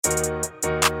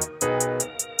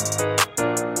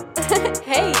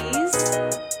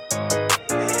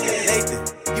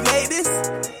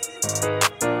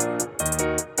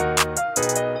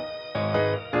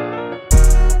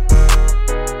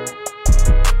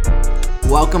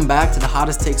Welcome back to the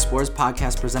Hottest Take Sports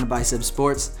podcast presented by Sib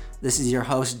Sports. This is your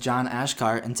host, John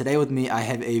Ashkar, and today with me I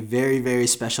have a very, very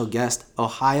special guest,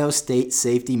 Ohio State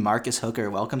safety Marcus Hooker.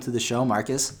 Welcome to the show,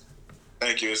 Marcus.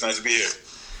 Thank you. It's nice to be here.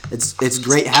 It's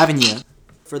great having you.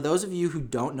 For those of you who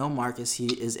don't know Marcus,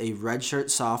 he is a redshirt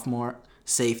sophomore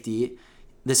safety.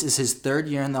 This is his third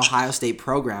year in the Ohio State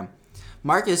program.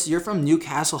 Marcus, you're from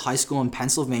Newcastle High School in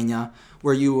Pennsylvania,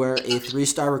 where you were a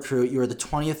 3-star recruit. You were the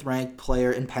 20th ranked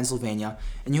player in Pennsylvania,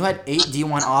 and you had 8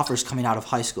 D1 offers coming out of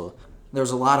high school. There was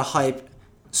a lot of hype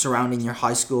surrounding your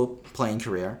high school playing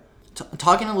career.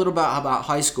 Talking a little bit about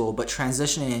high school, but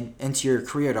transitioning into your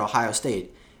career at Ohio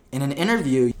State. In an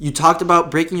interview, you talked about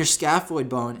breaking your scaphoid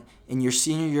bone in your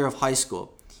senior year of high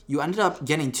school. You ended up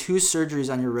getting 2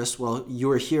 surgeries on your wrist while you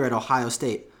were here at Ohio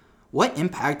State. What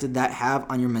impact did that have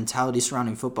on your mentality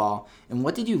surrounding football, and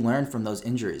what did you learn from those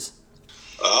injuries?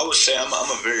 I would say I'm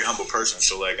a very humble person,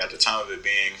 so at the time of it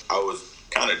being, I was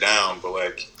kind of down, but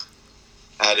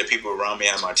I had the people around me,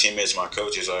 I had my teammates, my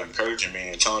coaches encouraging me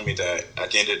and telling me that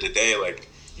at the end of the day,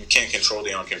 you can't control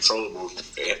the uncontrollable.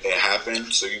 It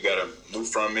happened, so you got to move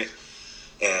from it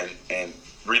and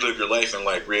relive your life and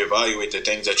reevaluate the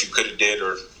things that you could have did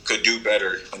or could do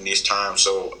better in these times.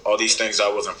 So all these things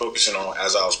I wasn't focusing on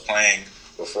as I was playing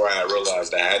before I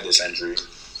realized I had this injury,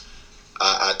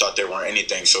 I thought they weren't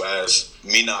anything. So as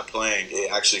me not playing,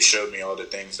 it actually showed me all the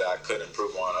things that I could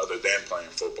improve on other than playing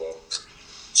football.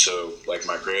 So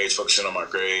my grades, focusing on my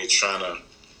grades, trying to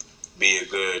be a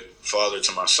good father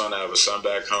to my son. I have a son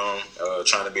back home,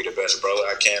 trying to be the best brother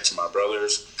I can to my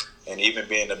brothers, and even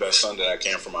being the best son that I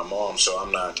can for my mom. So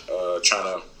I'm not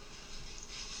trying to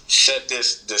set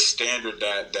this standard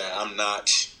that I'm not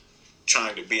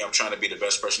trying to be. I'm trying to be the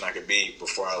best person I could be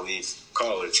before I leave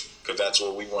college, because that's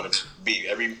what we want to be.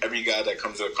 Every guy that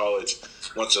comes to college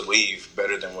wants to leave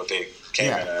better than what they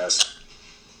came in as.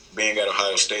 Being at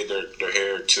Ohio State, they're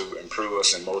here to improve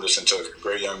us and mold us into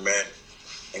great young men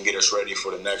and get us ready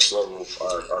for the next level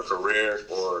of our career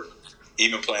or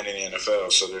even playing in the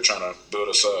NFL. So they're trying to build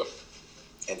us up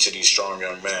into these strong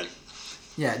young men.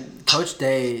 Yeah, Coach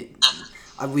Day,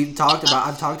 I've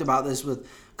talked about this with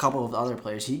a couple of other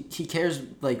players. He cares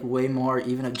way more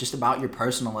even just about your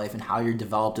personal life and how you're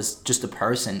developed as just a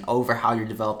person over how you're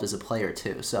developed as a player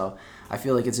too. So I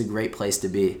feel like it's a great place to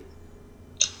be.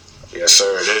 Yes,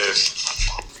 sir, it is.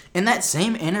 In that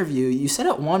same interview, you said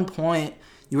at one point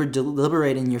you were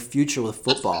deliberating your future with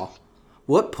football.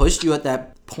 What pushed you at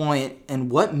that point, and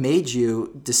what made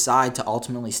you decide to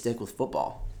ultimately stick with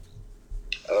football?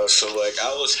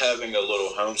 I was having a little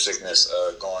homesickness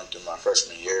going through my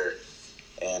freshman year,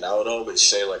 and I would always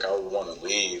say I would want to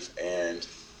leave, and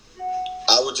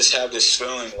I would just have this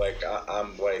feeling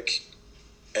I'm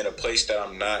in a place that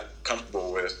I'm not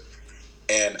comfortable with.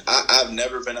 And I've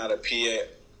never been out of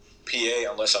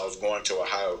PA unless I was going to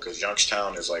Ohio, because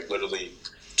Youngstown is literally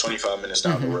 25 minutes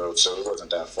down the road, so it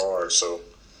wasn't that far. So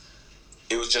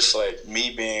it was just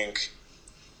me being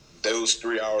those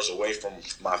 3 hours away from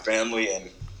my family and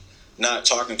not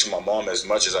talking to my mom as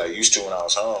much as I used to when I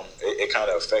was home. It kind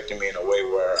of affected me in a way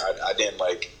where I didn't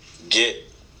get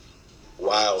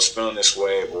why I was feeling this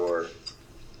way, or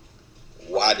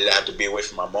why did I have to be away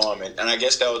from my mom? And I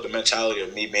guess that was the mentality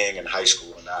of me being in high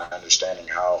school and not understanding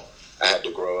how I had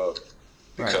to grow up.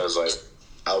 Because,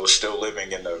 I was still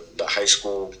living in the high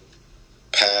school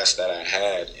past that I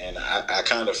had. And I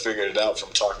kind of figured it out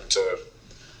from talking to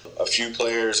a few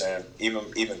players and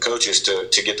even coaches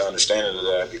to get the understanding of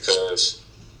that. Because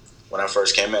when I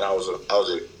first came in, I was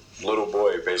a little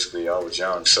boy, basically. I was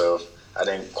young, so I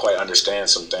didn't quite understand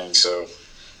some things. So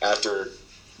after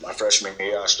my freshman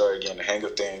year, I started getting the hang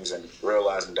of things and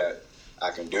realizing that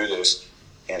I can do this.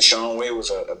 And Shaun Wade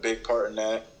was a big part in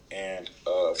that, and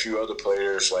a few other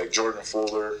players like Jordan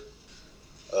Fuller,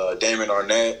 Damon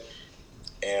Arnett,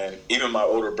 and even my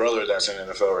older brother that's in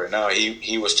the NFL right now.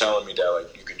 He was telling me that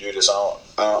you can do this. I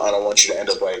don't want you to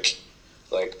end up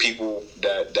like people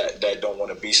that don't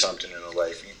want to be something in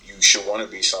life. You should want to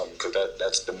be something, because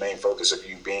that's the main focus of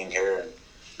you being here and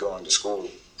going to school.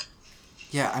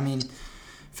 Yeah, I mean,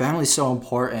 family's so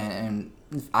important, and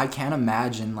I can't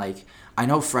imagine, I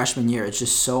know freshman year, it's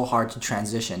just so hard to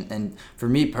transition, and for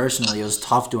me personally, it was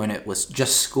tough doing it with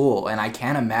just school, and I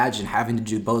can't imagine having to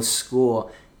do both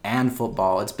school and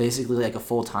football. It's basically a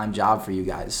full-time job for you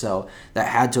guys, so that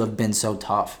had to have been so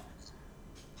tough.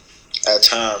 At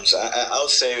times, I would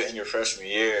say in your freshman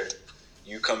year,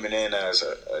 you coming in as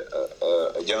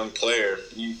a young player,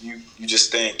 you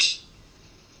just think,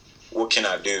 what can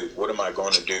I do? What am I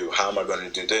going to do? How am I going to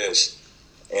do this?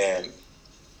 And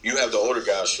you have the older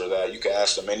guys for that. You can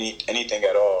ask them anything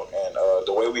at all. And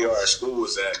the way we are at school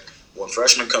is that when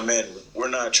freshmen come in, we're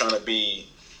not trying to be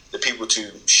the people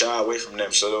to shy away from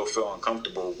them so they'll feel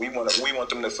uncomfortable. We want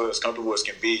them to feel as comfortable as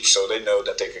can be so they know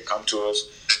that they can come to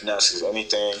us and ask us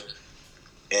anything,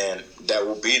 and that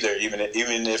will be there even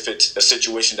if it's a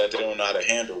situation that they don't know how to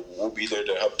handle. We'll be there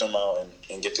to help them out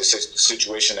and get the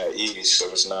situation at ease so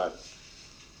it's not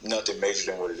nothing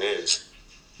major than what it is.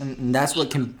 And that's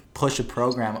what can push a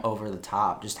program over the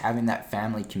top, just having that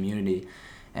family community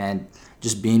and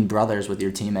just being brothers with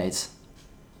your teammates.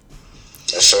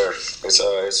 Yes, sir.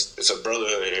 It's a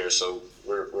brotherhood here, so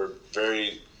we're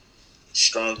very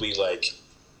strongly like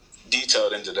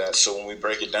detailed into that. So when we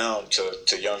break it down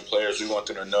to young players, we want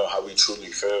them to know how we truly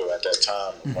feel at that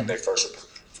time when they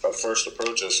first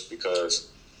approach us, because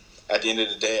at the end of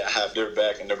the day, I have their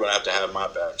back and they're going to have my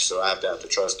back. So I have to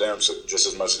trust them just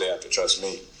as much as they have to trust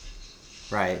me.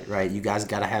 Right. You guys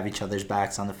got to have each other's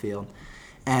backs on the field.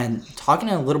 And talking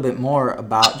a little bit more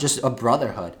about just a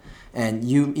brotherhood. And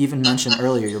you even mentioned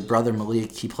earlier your brother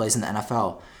Malik, he plays in the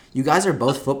NFL. You guys are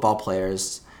both football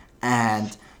players,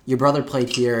 and your brother played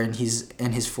here, and he's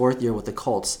in his fourth year with the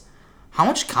Colts. How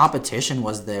much competition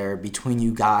was there between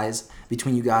you guys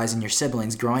and your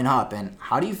siblings growing up, and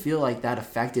how do you feel like that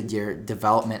affected your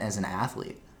development as an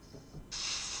athlete?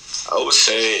 I would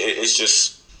say it's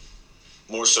just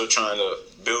more so trying to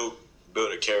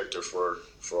build a character for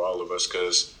all of us,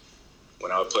 because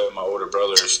when I would play with my older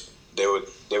brothers, they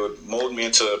would mold me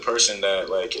into a person that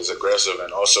like is aggressive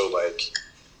and also like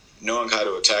knowing how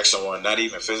to attack someone, not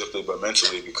even physically but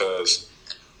mentally, because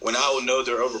when I would know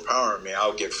they're overpowering me, I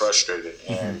would get frustrated,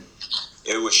 and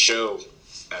it would show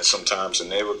at sometimes,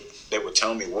 and they would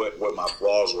tell me what my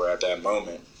flaws were at that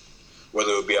moment,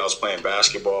 whether it would be I was playing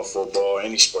basketball, football,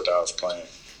 any sport that I was playing.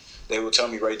 They would tell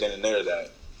me right then and there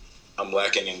that I'm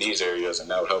lacking in these areas, and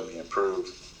that would help me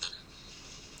improve.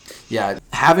 Yeah,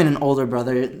 having an older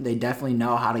brother, they definitely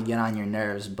know how to get on your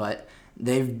nerves, but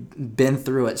they've been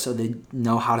through it, so they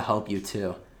know how to help you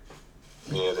too.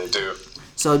 Yeah, they do.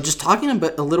 So just talking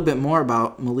a little bit more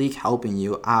about Malik helping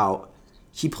you out,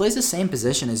 he plays the same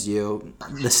position as you,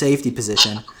 the safety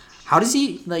position. How does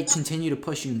he like continue to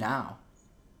push you now?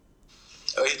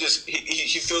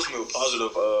 He fills me with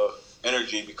positive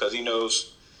energy, because he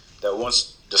knows that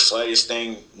once the slightest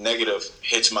thing negative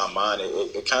hits my mind,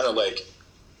 it kind of like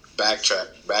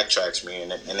backtracks me,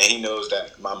 and then he knows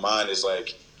that my mind is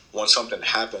like, when something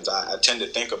happens, I tend to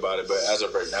think about it, but as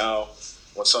of right now,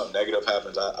 when something negative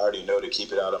happens, I already know to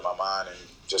keep it out of my mind and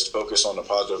just focus on the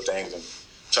positive things and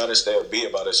try to stay upbeat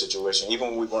about a situation.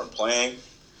 Even when we weren't playing,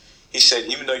 he said,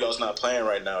 even though y'all's not playing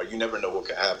right now, you never know what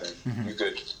could happen. You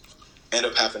could end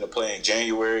up having to play in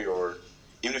January, or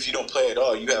even if you don't play at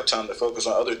all, you have time to focus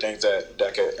on other things that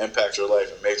could impact your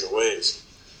life in major ways.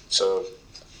 So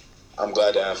I'm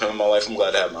glad to have him in my life. I'm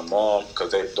glad to have my mom,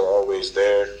 because they're always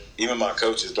there. Even my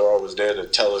coaches, they're always there to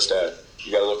tell us that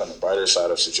you got to look on the brighter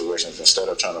side of situations instead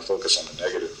of trying to focus on the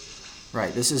negative.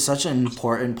 Right. This is such an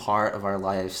important part of our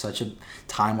life, such a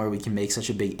time where we can make such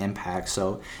a big impact.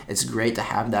 So it's great to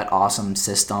have that awesome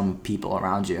system, people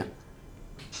around you.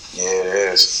 Yeah, it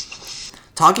is.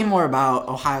 Talking more about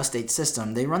Ohio State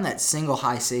system, they run that single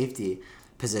high safety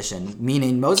position,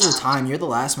 meaning most of the time you're the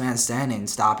last man standing,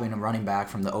 stopping a running back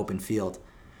from the open field.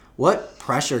 What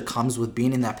pressure comes with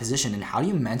being in that position, and how do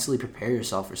you mentally prepare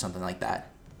yourself for something like that?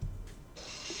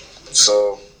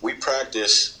 So we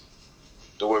practice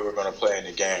the way we're going to play in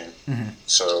the game.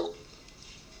 So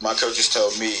my coaches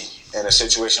tell me, in a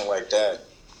situation like that,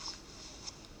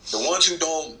 the ones who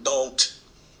don't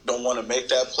want to make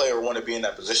that play or want to be in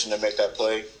that position to make that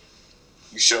play,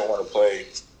 you shouldn't want to play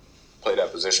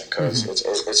that position, because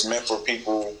it's meant for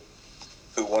people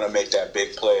who want to make that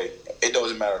big play. It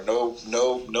doesn't matter.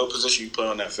 No position you play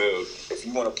on that field. If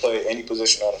you want to play any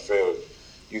position on the field,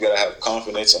 you got to have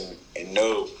confidence and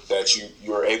know that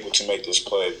you are able to make this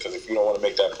play, because if you don't want to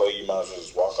make that play, you might as well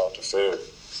just walk off the field.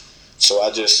 So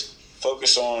I just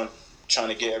focus on trying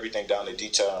to get everything down to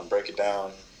detail and break it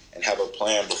down and have a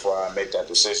plan before I make that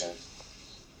decision.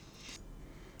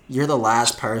 You're the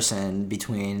last person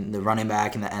between the running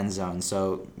back and the end zone,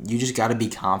 so you just got to be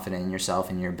confident in yourself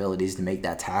and your abilities to make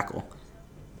that tackle.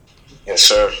 Yes,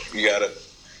 sir.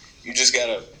 You just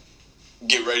gotta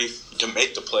get ready to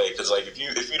make the play, because like if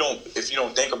you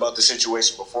don't think about the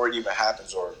situation before it even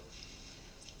happens, or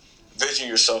vision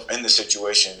yourself in the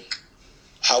situation,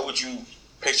 how would you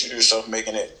picture yourself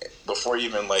making it before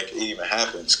even like it even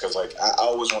happens? Because like I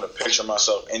always want to picture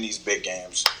myself in these big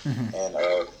games,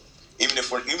 and even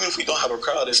if we don't have a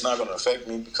crowd, it's not going to affect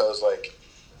me, because like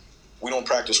we don't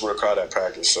practice with a crowd at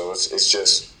practice. So it's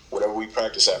just whatever we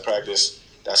practice at practice,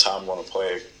 that's how I'm going to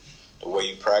play. The way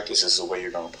you practice is the way you're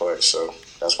going to play. So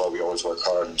that's why we always work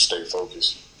hard and stay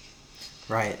focused.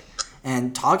 Right.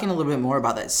 And talking a little bit more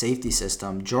about that safety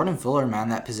system, Jordan Fuller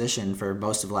manned that position for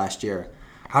most of last year.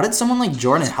 How did someone like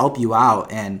Jordan help you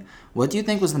out, and what do you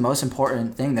think was the most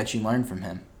important thing that you learned from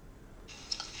him?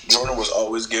 Jordan was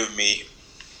always giving me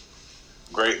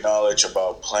great knowledge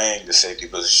about playing the safety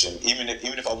position. Even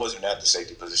if I wasn't at the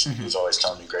safety position, he was always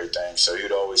telling me great things. So he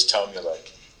would always tell me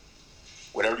like,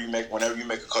 whenever you make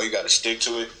a call, you got to stick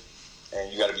to it,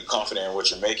 and you got to be confident in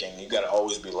what you're making. You got to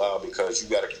always be loud because you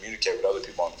got to communicate with other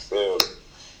people on the field,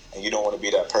 and you don't want to be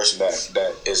that person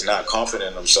that is not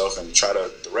confident in himself and try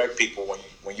to direct people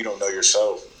when you don't know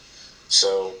yourself.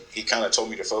 So he kind of told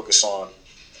me to focus on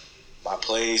my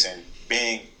plays and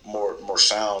being more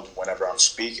sound whenever I'm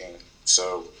speaking,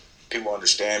 so people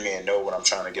understand me and know what I'm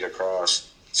trying to get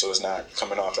across. So it's not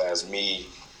coming off as me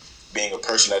being a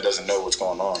person that doesn't know what's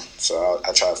going on. So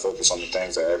I try to focus on the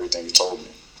things that everything you told me.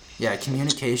 Yeah,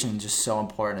 communication is just so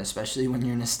important, especially when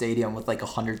you're in a stadium with like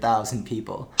 100,000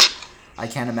 people. I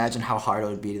can't imagine how hard it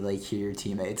would be to like hear your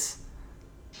teammates.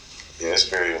 Yeah, it's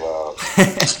very loud.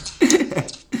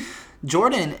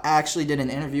 Jordan actually did an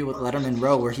interview with Letterman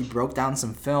Row where he broke down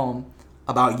some film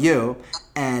about you,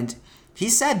 and he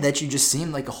said that you just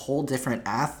seemed like a whole different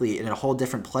athlete and a whole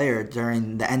different player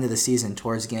during the end of the season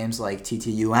towards games like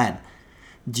TTUN.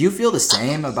 Do you feel the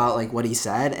same about like what he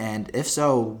said? And if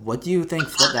so, what do you think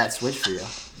flipped that switch for you?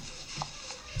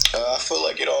 I feel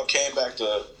like it all came back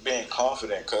to being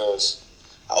confident because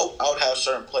I would have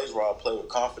certain plays where I'll play with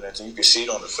confidence, and you can see it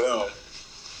on the film.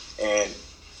 And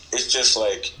it's just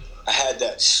like I had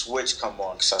that switch come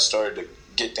on because I started to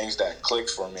get things that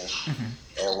clicked for me. Mm-hmm.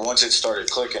 And once it started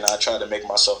clicking, I tried to make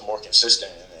myself more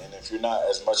consistent. And if you're not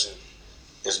as much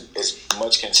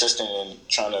consistent in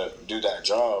trying to do that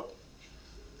job,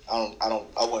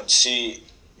 I wouldn't see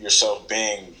yourself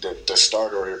being the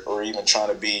starter or even trying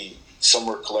to be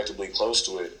somewhere collectively close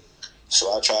to it.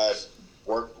 So I tried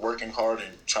working hard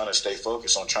and trying to stay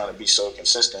focused on trying to be so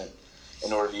consistent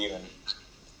in order to even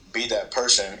be that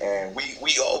person. And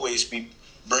we always be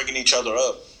bringing each other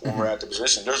up when we're at the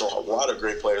position. There's a lot of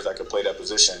great players that could play that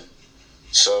position.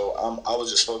 So I was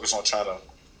just focused on trying to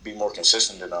be more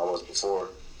consistent than I was before.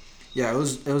 Yeah, it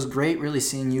was great really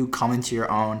seeing you come into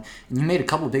your own. And you made a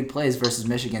couple big plays versus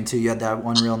Michigan, too. You had that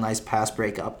one real nice pass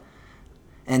breakup.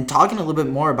 And talking a little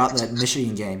bit more about that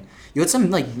Michigan game, you had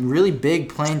some like really big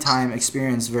playing time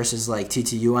experience versus like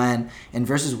TTUN and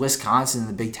versus Wisconsin in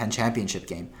the Big Ten championship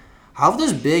game. How have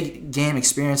those big game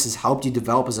experiences helped you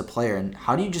develop as a player, and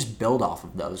how do you just build off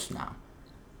of those now?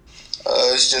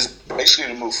 It's just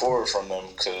basically to move forward from them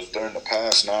because they're in the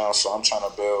past now. So I'm trying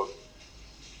to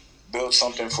build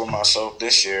something for myself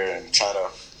this year and try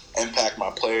to impact my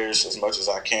players as much as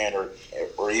I can,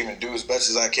 or even do as best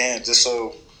as I can, just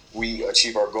so we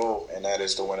achieve our goal, and that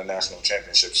is to win a national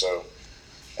championship. So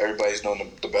everybody's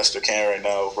doing the best they can right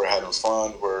now. We're having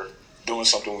fun. We're doing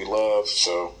something we love.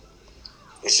 So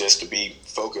it's just to be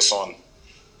focused on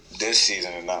this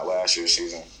season and not last year's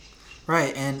season.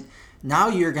 Right, and now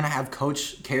you're going to have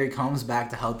Coach Kerry Combs back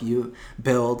to help you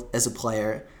build as a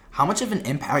player. How much of an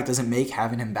impact does it make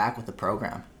having him back with the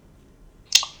program?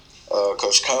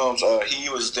 Coach Combs, he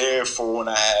was there for when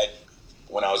I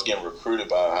was getting recruited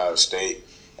by Ohio State,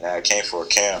 and I came for a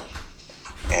camp,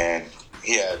 and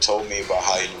he had told me about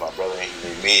how he knew my brother and he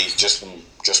knew me just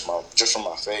from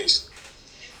my face,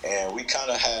 and we kind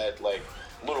of had like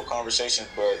little conversations,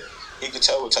 but he could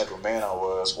tell what type of man I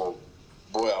was, well,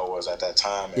 boy I was at that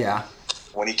time. And yeah.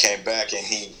 When he came back and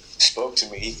he spoke to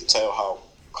me, he could tell how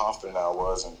confident I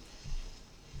was, and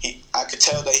I could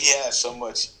tell that he had so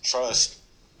much trust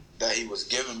that he was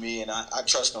giving me, and I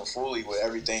trust him fully with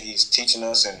everything he's teaching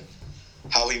us and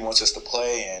how he wants us to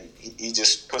play, and he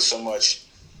just put so much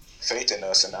faith in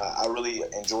us, and I really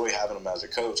enjoy having him as a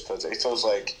coach because it feels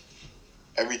like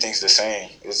everything's the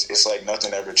same. It's like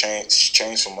nothing ever changed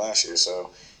from last year, so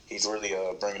he's really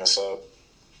bringing us up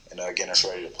and getting us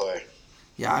ready to play.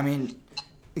 Yeah, I mean,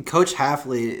 Coach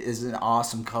Hafley is an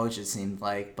awesome coach, it seemed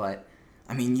like, but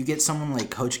I mean, you get someone like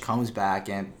Coach Combs back,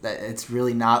 and it's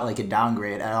really not like a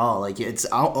downgrade at all. Like, it's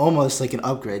almost like an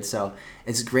upgrade. So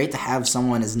it's great to have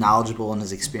someone as knowledgeable and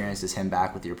as experienced as him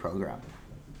back with your program.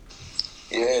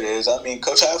 Yeah, it is. I mean,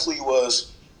 Coach Hafley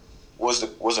was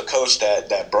a coach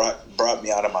that brought me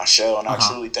out of my shell, and I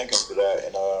truly thank him for that.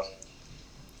 And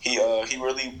he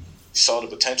really saw the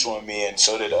potential in me, and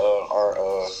so did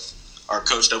our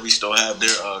coach that we still have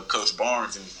there, Coach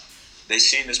Barnes, and they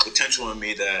seen this potential in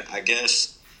me that I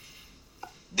guess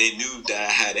they knew that I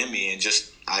had in me, and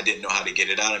just I didn't know how to get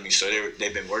it out of me. So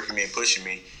they've been working me and pushing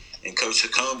me. And Coach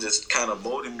Combs has kind of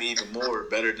molded me even more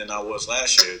better than I was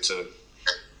last year to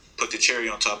put the cherry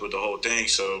on top of the whole thing,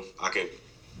 so I could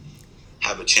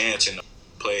have a chance and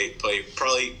play,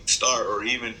 probably start or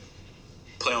even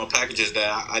play on packages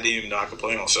that I didn't even know I could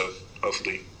play on. So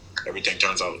hopefully everything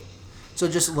turns out. So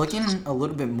just looking a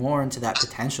little bit more into that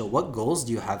potential, what goals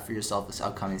do you have for yourself this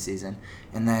upcoming season?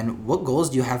 And then what goals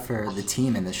do you have for the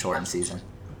team in this shortened season?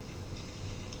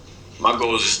 My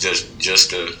goal is just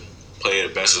to play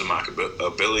the best of my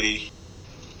ability.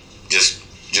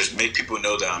 Just make people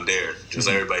know that I'm there. Just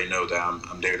let everybody know that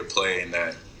I'm there to play and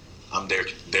that I'm there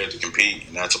to compete.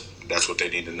 And that's what they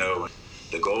need to know.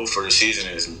 The goal for the season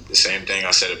is the same thing.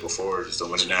 I said it before, is to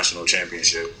win the national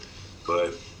championship.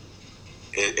 But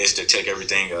it's to take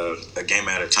everything a game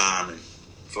at a time and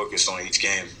focus on each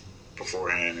game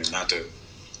beforehand and not to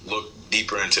look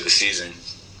deeper into the season.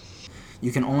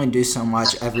 You can only do so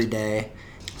much every day.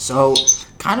 So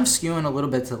kind of skewing a little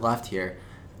bit to the left here.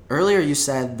 Earlier you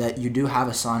said that you do have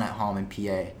a son at home in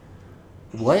PA.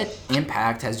 What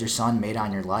impact has your son made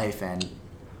on your life, and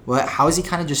how has he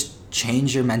kind of just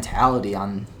changed your mentality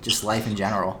on just life in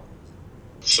general?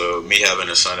 So me having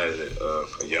a son at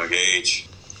a young age,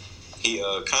 he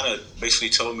kind of basically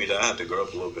told me that I had to grow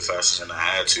up a little bit faster than I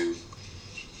had to.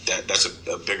 That's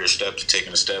a bigger step to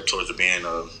taking a step towards being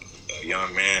a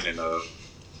young man and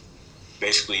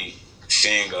basically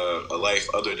seeing a life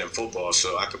other than football.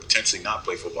 So I could potentially not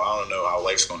play football. I don't know how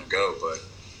life's going to go, but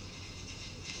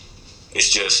it's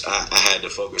just I had to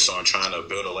focus on trying to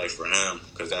build a life for him,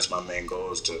 because that's my main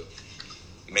goal, is to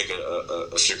make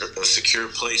a secure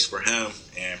place for him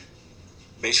and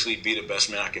basically be the best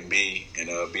man I can be and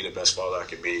be the best father I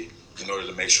can be in order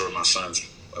to make sure my son's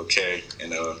okay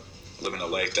and living a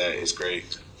life that is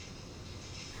great.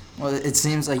 Well, it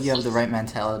seems like you have the right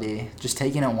mentality. Just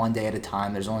taking it one day at a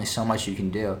time. There's only so much you can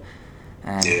do.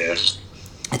 And Yeah.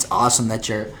 it's awesome that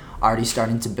you're already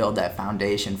starting to build that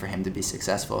foundation for him to be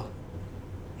successful.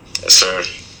 Yes, sir.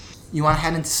 You want to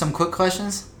head into some quick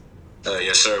questions?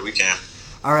 Yes, sir, we can.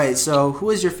 All right, so who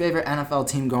is your favorite NFL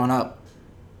team growing up?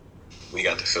 We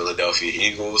got the Philadelphia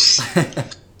Eagles.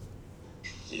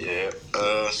 Yeah.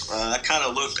 I kind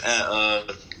of looked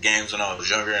at games when I was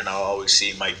younger, and I always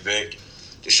see Mike Vick,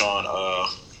 Deshaun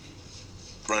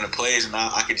running plays, and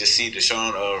I could just see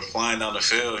Deshaun flying down the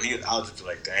field, and I was just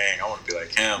like, dang, I want to be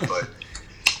like him, but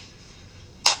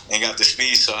ain't got the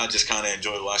speed, so I just kind of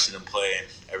enjoy watching him play and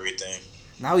everything.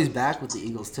 Now he's back with the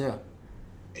Eagles too.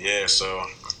 Yeah, so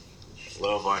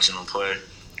love watching him play.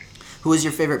 Who was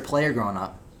your favorite player growing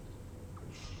up?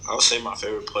 I would say my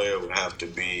favorite player would have to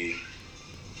be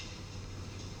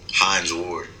Hines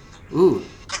Ward. Ooh,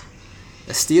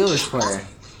 a Steelers player.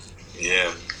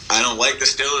 Yeah. I don't like the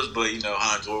Steelers, but,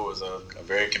 Hines Ward was a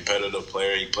very competitive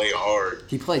player. He played hard.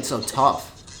 He played so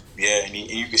tough. Yeah, and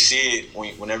you can see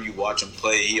it whenever you watch him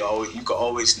play. You can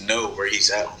always know where he's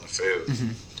at on the field.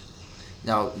 Mm-hmm.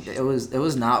 No, it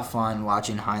was not fun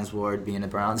watching Hines Ward being a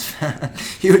Browns fan.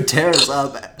 He would tear us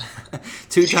up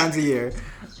 2 times a year.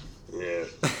 Yeah.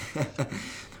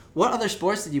 What other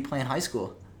sports did you play in high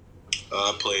school?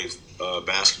 I played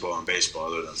basketball and baseball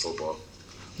other than football.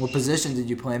 What position did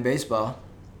you play in baseball?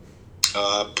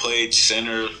 I played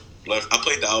center, left. I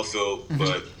played the outfield,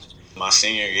 but my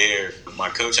senior year, my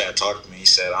coach had talked to me. He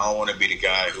said, I don't want to be the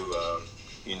guy who,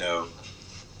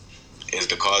 is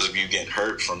the cause of you getting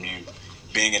hurt from you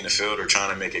being in the field or trying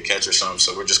to make a catch or something.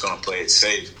 So we're just going to play it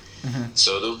safe. Mm-hmm.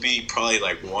 So there'll be probably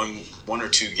like one or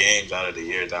two games out of the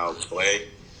year that I'll play,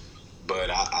 but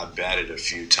I batted a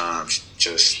few times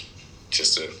just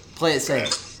to play it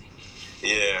safe.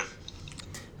 Yeah.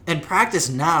 In practice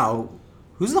now,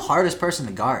 who's the hardest person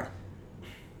to guard?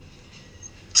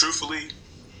 Truthfully,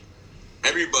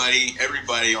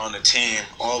 everybody on the team,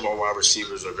 all of our wide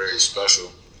receivers are very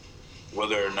special.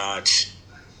 Whether or not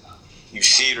you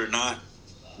see it or not,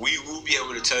 we will be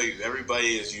able to tell you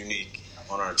everybody is unique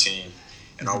on our team,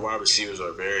 and our wide receivers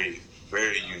are very,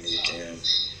 very unique. And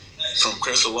from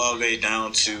Chris Olave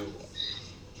down to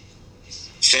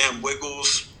Sam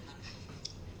Wiggles,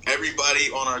 everybody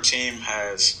on our team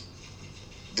has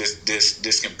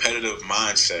this competitive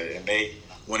mindset, and they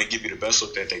want to give you the best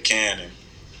look that they can. And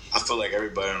I feel like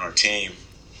everybody on our team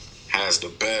has the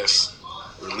best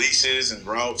releases and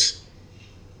routes.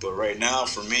 But right now,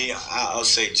 for me, I'll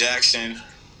say Jackson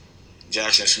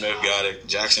Smith got it.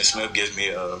 Jackson Smith gives me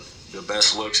the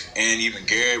best looks, and even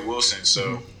Garrett Wilson.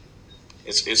 So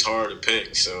it's hard to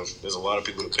pick. So there's a lot of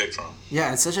people to pick from.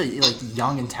 Yeah, it's such a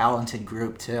young and talented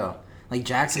group too. Like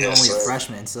Jackson's only a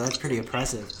freshman, so that's pretty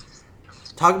impressive.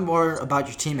 Talking more about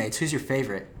your teammates, who's your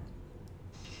favorite?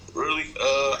 Really,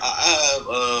 I have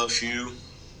a few.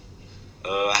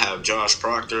 I have Josh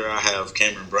Proctor. I have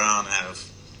Cameron Brown. I have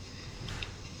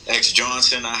X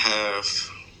Johnson. I have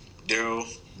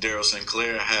Daryl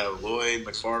Sinclair. I have Lloyd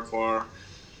McFarquhar.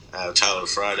 I have Tyler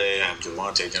Friday. I have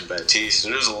Javante Jean-Baptiste. So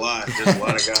there's a lot. There's a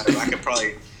lot of guys.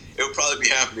 It would probably be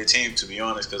half of the team, to be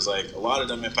honest, because like a lot of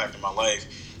them impacted my life.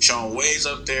 Sean Way's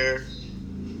up there,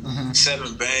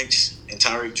 Sevin Banks, and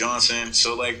Tyreek Johnson.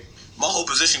 So like my whole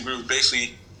position group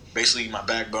basically my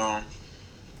backbone.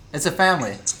 It's a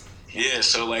family. Yeah,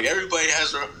 so like everybody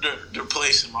has their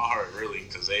place in my heart, really,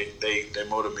 because they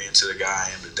molded me into the guy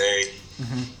I am today.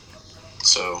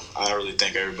 So I really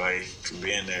thank everybody for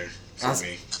being there for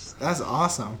me. That's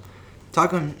awesome.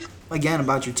 Talking again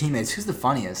about your teammates, who's the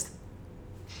funniest?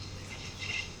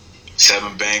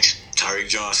 Sevin Banks, Tyreek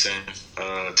Johnson,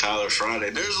 Tyler Friday.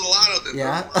 There's a lot of them.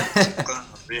 Yeah.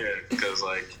 Yeah, because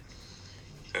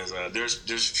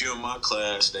there's a few in my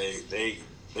class. They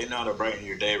know how to brighten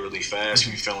your day really fast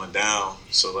when you're feeling down.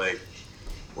 So like,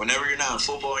 whenever you're not in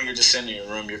football and you're just sitting in your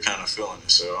room, you're kind of feeling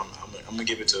it. So I'm gonna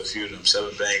give it to a few of them: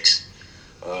 Sevin Banks,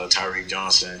 Tyreek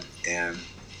Johnson, and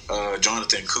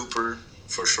Jonathan Cooper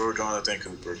for sure. Jonathan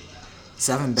Cooper.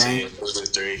 Sevin Banks. Those are the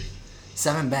three.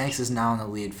 Sevin Banks is now in the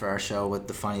lead for our show with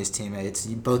the funniest teammates.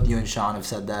 Both you and Sean have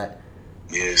said that.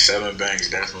 Yeah, Sevin Banks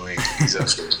definitely. He's up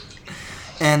there.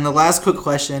 And the last quick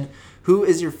question: who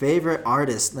is your favorite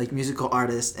artist, like musical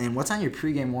artist, and what's on your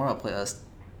pregame warm-up playlist?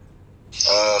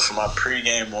 For my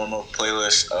pregame warm-up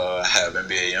playlist, I have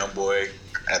NBA YoungBoy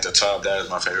at the top. That is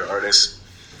my favorite artist.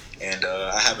 And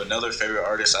I have another favorite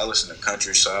artist. I listen to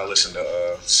country, so I listen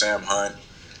to Sam Hunt,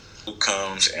 Luke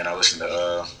Combs, and I listen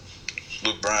to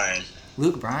Luke Bryan.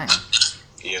 Luke Bryan.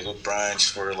 Yeah, Luke Bryan's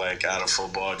for like out of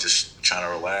football, just trying to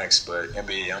relax. But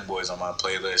NBA YoungBoy's on my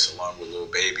playlist along with Lil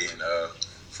Baby and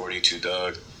 42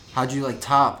 Doug. How'd you like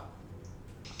Top?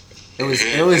 It was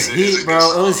heat,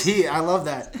 bro. It was heat. I love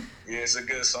that. Yeah, it's a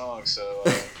good song. So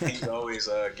he's always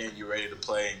getting you ready to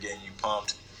play and getting you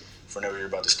pumped for whenever you're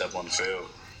about to step on the field.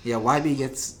 Yeah, YB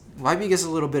gets a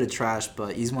little bit of trash,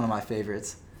 but he's one of my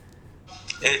favorites.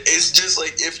 It's just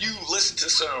like if you listen to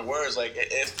certain words, like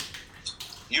if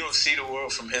you don't see the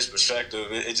world from his perspective,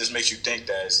 it just makes you think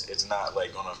that it's not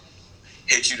like gonna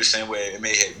hit you the same way it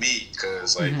may hit me,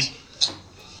 because like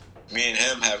me and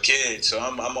him have kids, so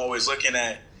I'm always looking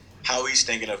at how he's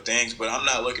thinking of things, but I'm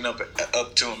not looking up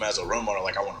to him as a role model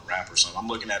like I want to rap or something. I'm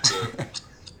looking at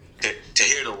to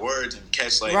hear the words and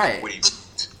catch like what he means.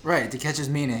 Right, to catch his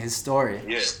meaning, his story.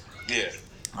 Yeah.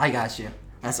 I got you.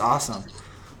 That's awesome.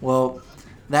 Well,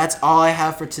 that's all I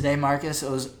have for today, Marcus. It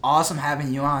was awesome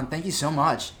having you on. Thank you so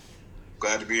much.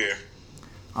 Glad to be here.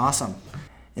 Awesome.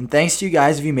 And thanks to you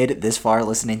guys if you made it this far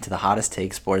listening to the Hottest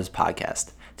Take Sports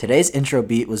podcast. Today's intro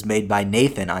beat was made by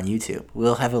Nathan on YouTube.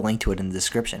 We'll have a link to it in the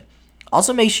description.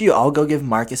 Also, make sure you all go give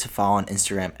Marcus a follow on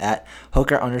Instagram at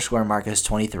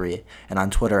Hooker_Marcus23 and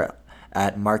on Twitter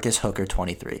at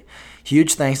MarcusHooker23.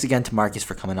 Huge thanks again to Marcus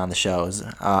for coming on the show. It was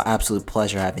an absolute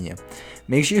pleasure having you.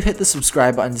 Make sure you hit the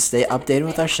subscribe button to stay updated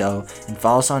with our show and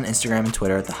follow us on Instagram and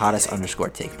Twitter at the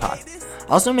Hottest_Take Pod.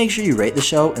 Also, make sure you rate the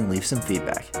show and leave some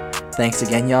feedback. Thanks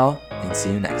again, y'all, and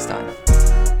see you next time.